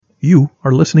You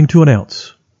are listening to An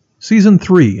Ounce, Season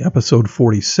 3, Episode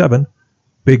 47,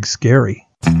 Big Scary.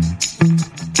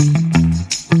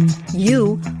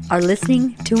 You are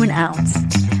listening to An Ounce,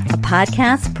 a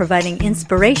podcast providing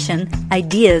inspiration,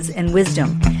 ideas, and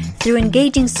wisdom through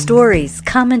engaging stories,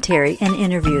 commentary, and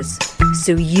interviews,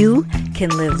 so you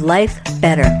can live life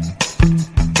better.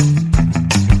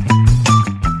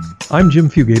 I'm Jim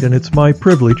Fugate, and it's my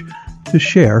privilege to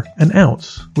share An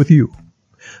Ounce with you.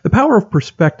 The power of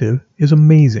perspective is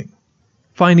amazing.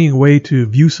 Finding a way to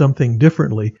view something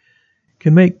differently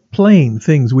can make plain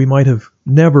things we might have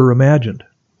never imagined.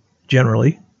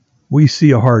 Generally, we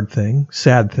see a hard thing,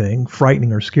 sad thing,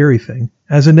 frightening or scary thing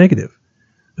as a negative.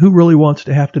 Who really wants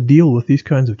to have to deal with these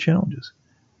kinds of challenges?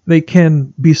 They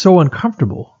can be so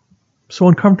uncomfortable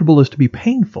as to be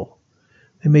painful.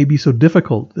 They may be so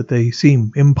difficult that they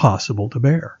seem impossible to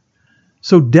bear.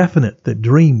 So definite that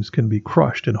dreams can be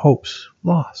crushed and hopes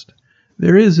lost.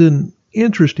 There is an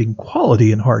interesting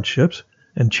quality in hardships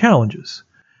and challenges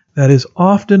that is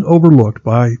often overlooked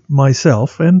by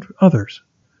myself and others,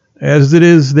 as it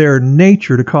is their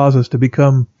nature to cause us to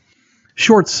become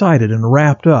short-sighted and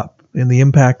wrapped up in the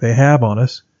impact they have on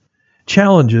us.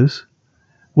 Challenges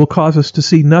will cause us to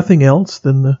see nothing else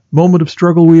than the moment of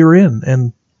struggle we are in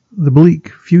and the bleak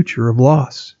future of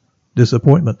loss,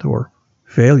 disappointment, or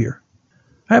failure.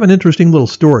 I have an interesting little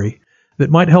story that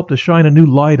might help to shine a new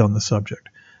light on the subject,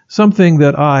 something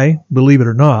that I, believe it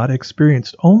or not,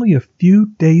 experienced only a few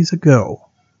days ago.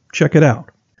 Check it out.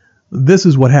 This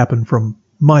is what happened from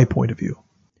my point of view.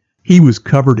 He was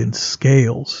covered in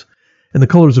scales, in the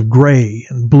colors of gray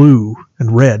and blue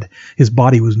and red. His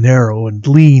body was narrow and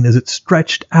lean as it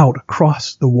stretched out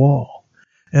across the wall.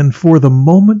 And for the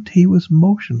moment he was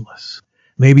motionless.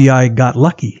 Maybe I got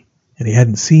lucky and he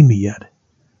hadn't seen me yet.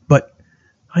 But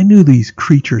I knew these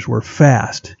creatures were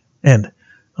fast and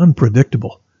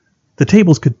unpredictable. The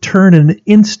tables could turn in an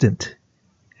instant,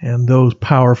 and those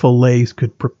powerful legs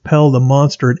could propel the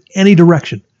monster in any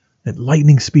direction at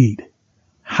lightning speed.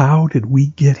 How did we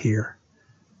get here?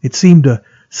 It seemed a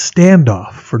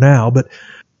standoff for now, but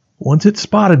once it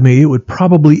spotted me, it would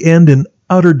probably end in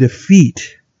utter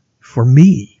defeat for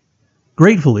me.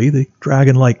 Gratefully, the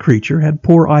dragon-like creature had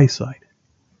poor eyesight.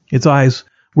 Its eyes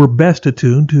were best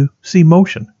attuned to see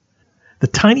motion. The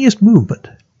tiniest movement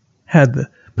had the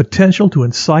potential to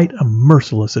incite a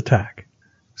merciless attack.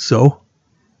 So,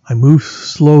 I moved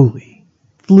slowly,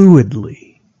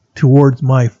 fluidly, towards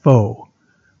my foe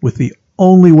with the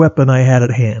only weapon I had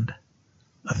at hand,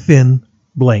 a thin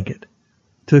blanket,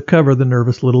 to cover the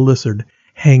nervous little lizard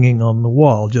hanging on the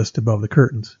wall just above the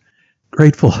curtains.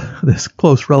 Grateful, this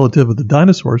close relative of the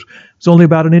dinosaurs was only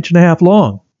about 1.5 inches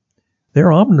long.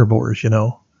 They're omnivores, you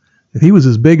know. If he was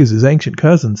as big as his ancient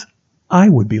cousins, I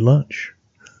would be lunch.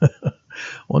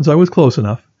 Once I was close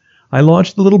enough, I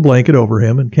launched the little blanket over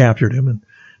him and captured him, and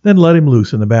then let him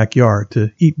loose in the backyard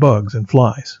to eat bugs and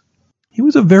flies. He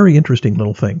was a very interesting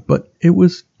little thing, but it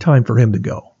was time for him to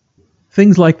go.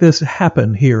 Things like this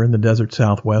happen here in the desert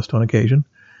Southwest on occasion.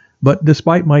 But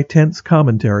despite my tense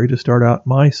commentary to start out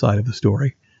my side of the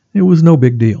story, it was no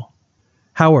big deal.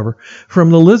 However, from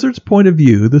the lizard's point of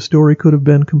view, the story could have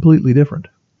been completely different.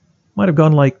 Might have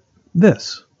gone like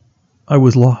this. I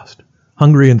was lost,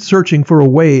 hungry and searching for a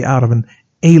way out of an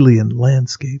alien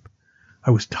landscape.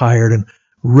 I was tired and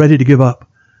ready to give up,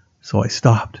 so I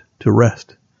stopped to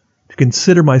rest, to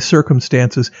consider my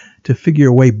circumstances, to figure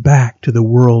a way back to the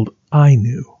world I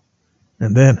knew.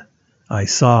 And then I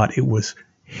saw it. It was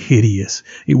hideous.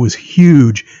 It was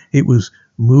huge. It was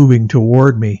moving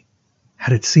toward me.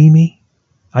 Had it seen me?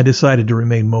 I decided to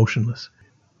remain motionless,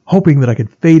 hoping that I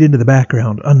could fade into the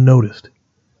background unnoticed,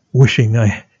 wishing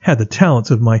I had the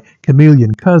talents of my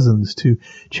chameleon cousins to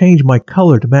change my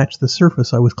color to match the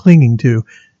surface I was clinging to.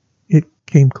 It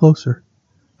came closer.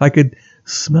 I could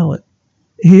smell it,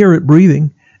 hear it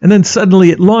breathing, and then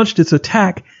suddenly it launched its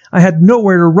attack. I had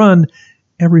nowhere to run.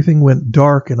 Everything went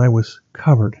dark and I was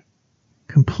covered,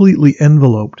 completely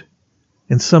enveloped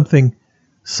in something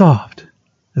soft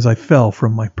as I fell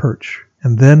from my perch.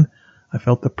 And then I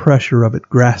felt the pressure of it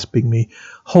grasping me,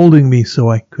 holding me so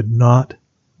I could not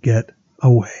get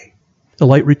away. The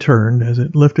light returned as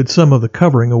it lifted some of the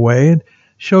covering away and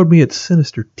showed me its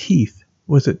sinister teeth.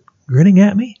 Was it grinning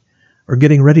at me or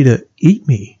getting ready to eat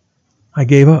me? I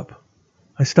gave up.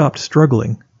 I stopped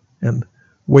struggling and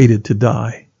waited to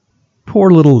die.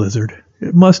 Poor little lizard.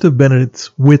 It must have been at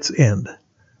its wit's end,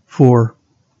 for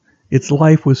its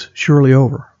life was surely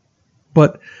over.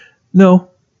 But no,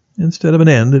 instead of an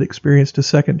end, it experienced a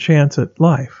second chance at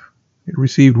life. It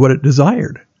received what it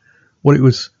desired, what it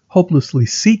was hopelessly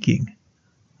seeking,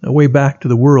 a way back to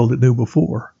the world it knew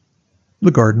before.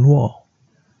 the garden wall.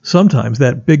 Sometimes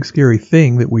that big scary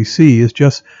thing that we see is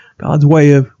just God's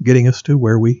way of getting us to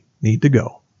where we need to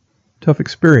go. Tough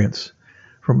experience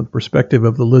from the perspective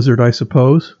of the lizard, I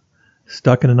suppose.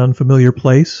 Stuck in an unfamiliar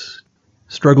place,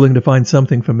 struggling to find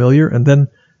something familiar, and then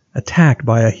attacked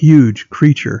by a huge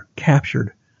creature,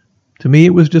 captured. To me,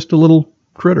 it was just a little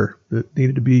critter that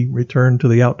needed to be returned to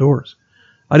the outdoors.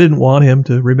 I didn't want him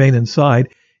to remain inside.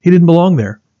 He didn't belong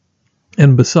there.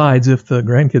 And besides, if the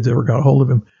grandkids ever got a hold of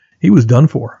him, he was done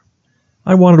for.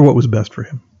 I wanted what was best for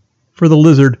him. For the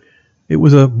lizard, it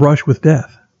was a brush with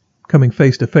death, coming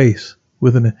face to face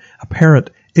with an apparent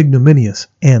ignominious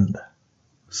end.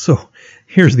 So,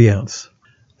 here's the ounce.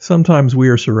 Sometimes we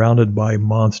are surrounded by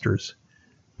monsters,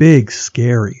 big,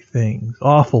 scary things,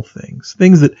 awful things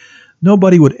that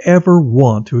nobody would ever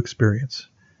want to experience.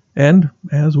 And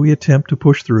as we attempt to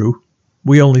push through,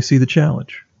 we only see the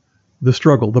challenge, the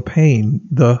struggle, the pain,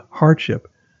 the hardship.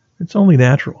 It's only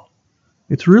natural.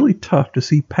 It's really tough to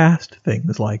see past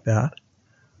things like that.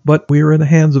 But we are in the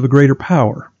hands of a greater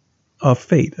power, a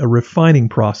fate, a refining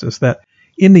process that,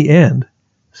 in the end,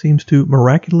 seems to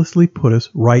miraculously put us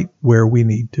right where we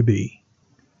need to be.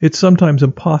 It's sometimes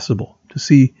impossible to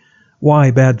see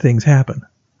why bad things happen.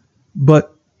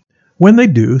 But when they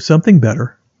do, something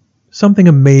better, something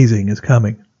amazing is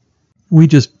coming. We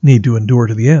just need to endure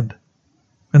to the end.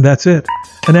 And that's it.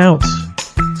 An ounce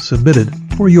submitted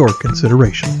for your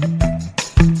consideration.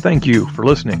 Thank you for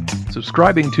listening,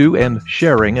 subscribing to, and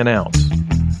sharing An Ounce.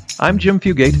 I'm Jim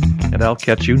Fugate, and I'll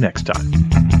catch you next time.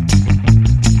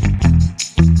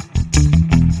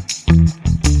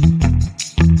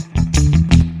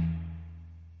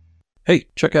 Hey,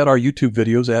 check out our YouTube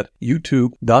videos at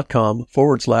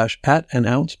youtube.com/@an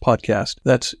ounce podcast.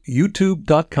 That's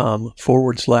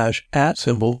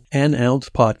youtube.com/@an ounce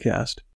podcast.